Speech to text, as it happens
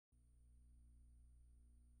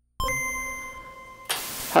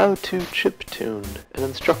How to chiptune, an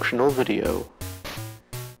instructional video.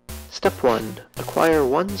 Step 1. Acquire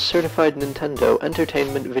one certified Nintendo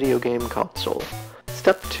Entertainment video game console.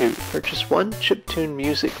 Step 2. Purchase one chiptune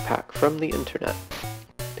music pack from the internet.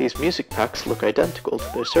 These music packs look identical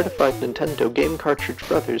to their certified Nintendo game cartridge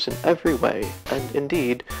brothers in every way, and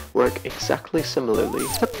indeed, work exactly similarly.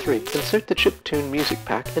 Step 3. Insert the chiptune music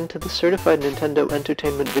pack into the certified Nintendo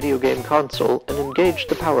Entertainment video game console and engage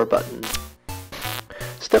the power button.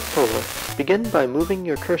 Step 4. Begin by moving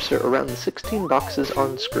your cursor around the 16 boxes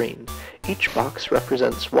on screen. Each box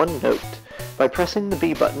represents one note. By pressing the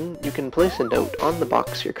B button, you can place a note on the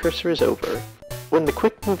box your cursor is over. When the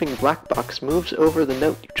quick-moving black box moves over the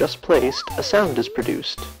note you just placed, a sound is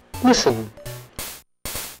produced. Listen!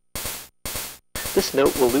 This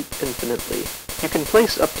note will loop infinitely. You can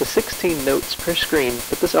place up to 16 notes per screen,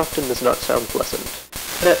 but this often does not sound pleasant.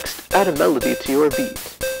 Next, add a melody to your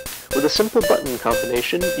beat. With a simple button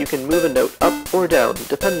combination, you can move a note up or down,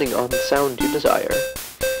 depending on the sound you desire.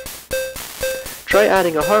 Try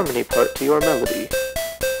adding a harmony part to your melody.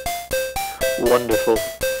 Wonderful.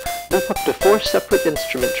 Loop up to 4 separate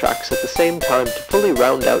instrument tracks at the same time to fully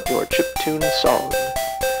round out your chiptune song.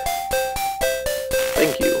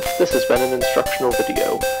 Thank you. This has been an instructional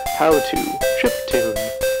video, How to Chiptune.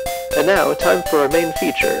 And now, time for our main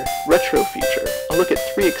feature, Retro Feature, a look at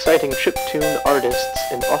 3 exciting chiptune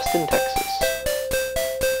artists in Austin, Texas.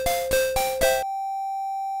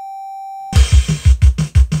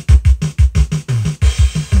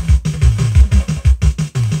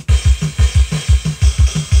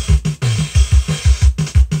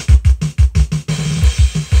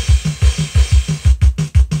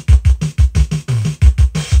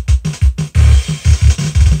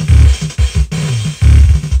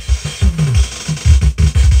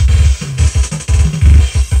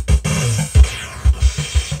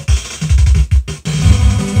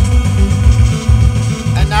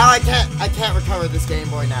 I can't recover this Game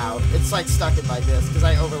Boy now. It's like stuck in my disk because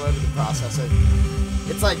I overloaded the processor.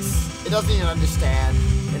 It's like, it doesn't even understand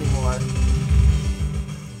anymore.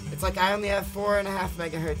 It's like I only have 4.5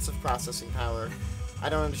 megahertz of processing power. I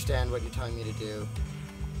don't understand what you're telling me to do.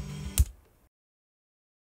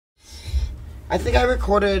 I think I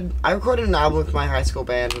recorded an album with my high school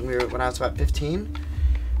band when I was about 15,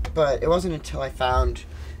 but it wasn't until I found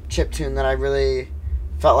chiptune that I really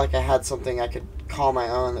felt like I had something I could call my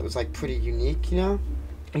own that was like pretty unique, you know?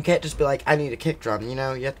 You can't just be like, I need a kick drum, you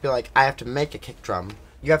know? You have to be like, I have to make a kick drum.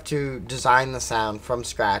 You have to design the sound from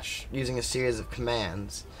scratch using a series of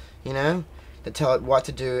commands, you know? That tell it what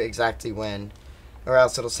to do exactly when, or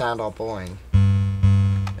else it'll sound all boring.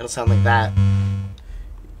 It'll sound like that.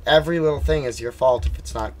 Every little thing is your fault if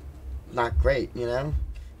it's not great, you know?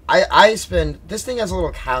 This thing has a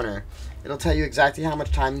little counter. It'll tell you exactly how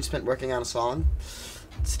much time you spent working on a song.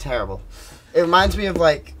 It's terrible. It reminds me of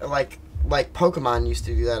like Pokemon used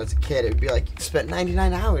to do that as a kid. It would be like, you spent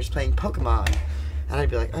 99 hours playing Pokemon. And I'd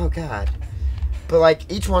be like, oh god. But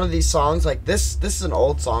like each one of these songs, like this is an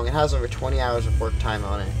old song. It has over 20 hours of work time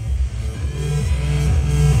on it.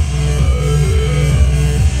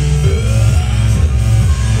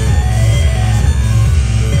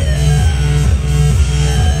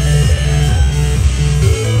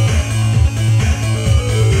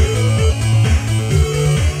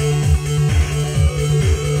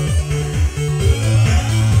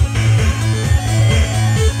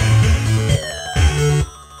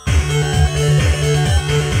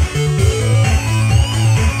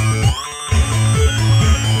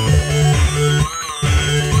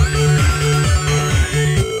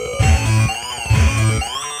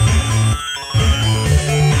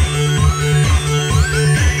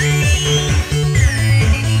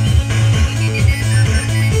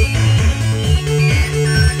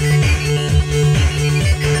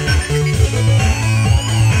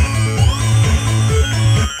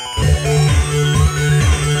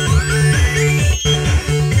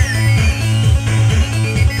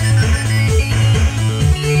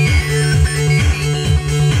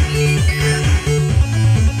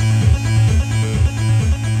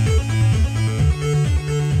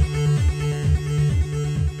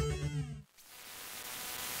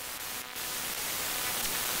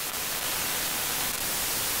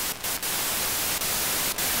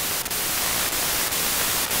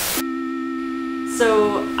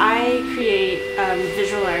 So I create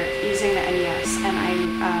visual art using the NES, and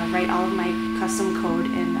I write all of my custom code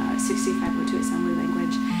in 6502 assembly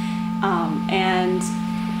language. And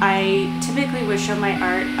I typically would show my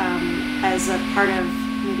art as a part of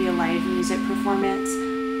maybe a live music performance.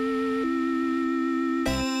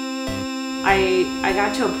 I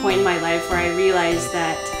got to a point in my life where I realized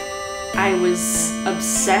that I was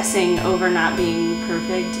obsessing over not being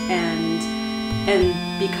perfect, and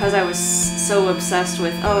because I was so obsessed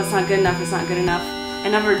with, oh, it's not good enough, it's not good enough, I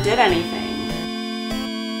never did anything.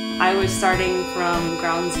 I was starting from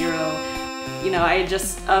ground zero. You know, I had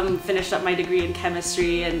just finished up my degree in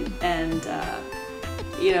chemistry and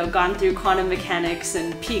you know, gone through quantum mechanics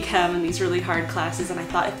and P-Chem and these really hard classes, and I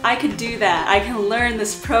thought, if I could do that, I can learn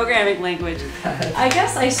this programming language. I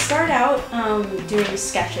guess I start out doing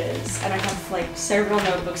sketches, and I have like several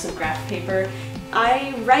notebooks of graph paper.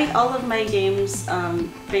 I write all of my games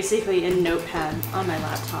basically in Notepad on my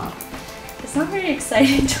laptop. It's not very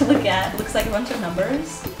exciting to look at. It looks like a bunch of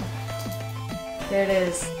numbers. There it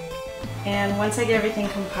is. And once I get everything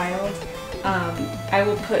compiled, I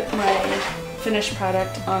will put my finished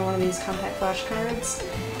product on one of these compact flashcards.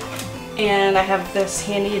 And I have this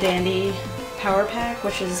handy dandy power pack,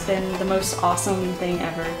 which has been the most awesome thing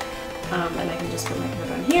ever. And I can just put my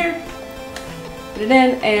code on here, put it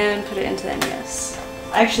in, and put it into the NES.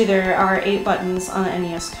 Actually, there are 8 buttons on the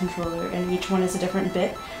NES controller, and each one is a different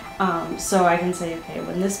bit. So I can say, okay,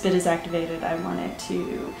 when this bit is activated, I want it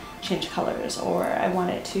to change colors, or I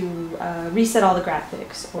want it to reset all the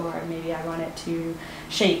graphics, or maybe I want it to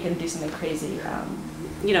shake and do something crazy.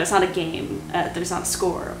 You know, it's not a game. There's not a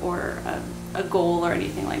score or a goal or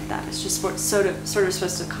anything like that. It's just sort of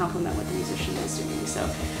supposed to complement what the musician is doing. So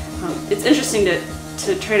it's interesting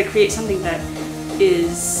to try to create something that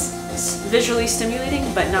is visually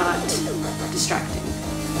stimulating but not distracting.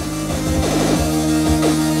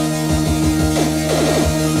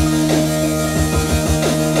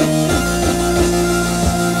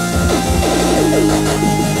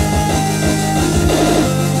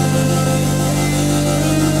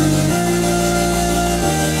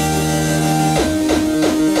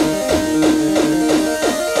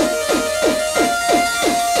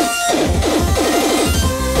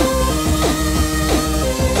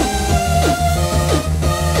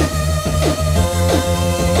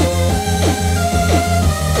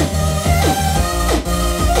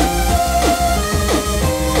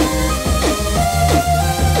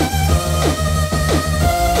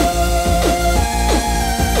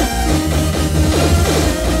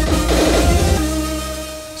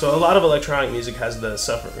 So a lot of electronic music has the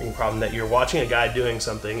suffering problem that you're watching a guy doing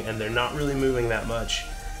something and they're not really moving that much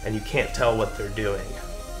and you can't tell what they're doing.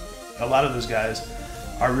 A lot of those guys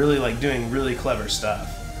are really like doing really clever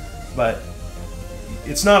stuff, but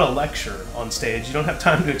it's not a lecture on stage. You don't have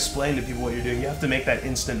time to explain to people what you're doing. You have to make that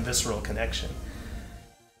instant visceral connection.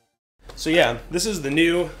 So yeah, this is the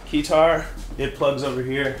new guitar. It plugs over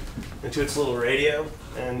here into its little radio,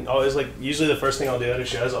 and always usually the first thing I'll do at a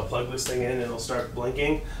show is I'll plug this thing in and it'll start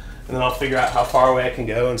blinking, and then I'll figure out how far away I can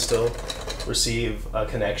go and still receive a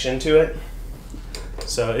connection to it.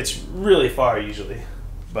 So it's really far usually,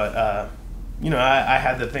 but you know, I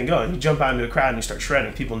had that thing going. You jump out into a crowd and you start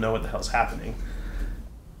shredding. People know what the hell's happening.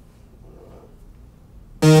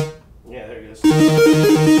 Yeah, there it goes.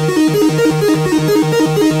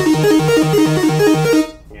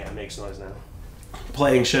 Yeah, it makes noise now.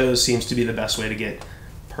 Playing shows seems to be the best way to get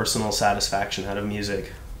personal satisfaction out of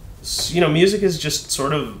music. You know, music is just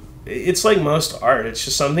sort of, it's like most art. It's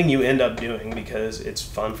just something you end up doing because it's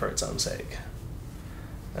fun for its own sake.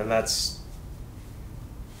 And that's,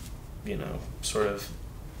 you know, sort of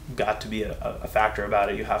got to be a factor about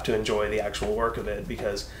it. You have to enjoy the actual work of it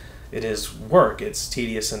because it is work. It's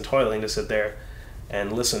tedious and toiling to sit there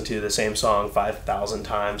and listen to the same song 5,000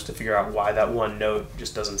 times to figure out why that one note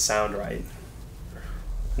just doesn't sound right.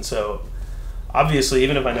 And so, obviously,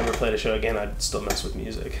 even if I never played a show again, I'd still mess with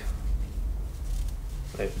music.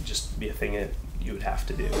 It would just be a thing that you would have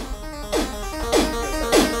to do.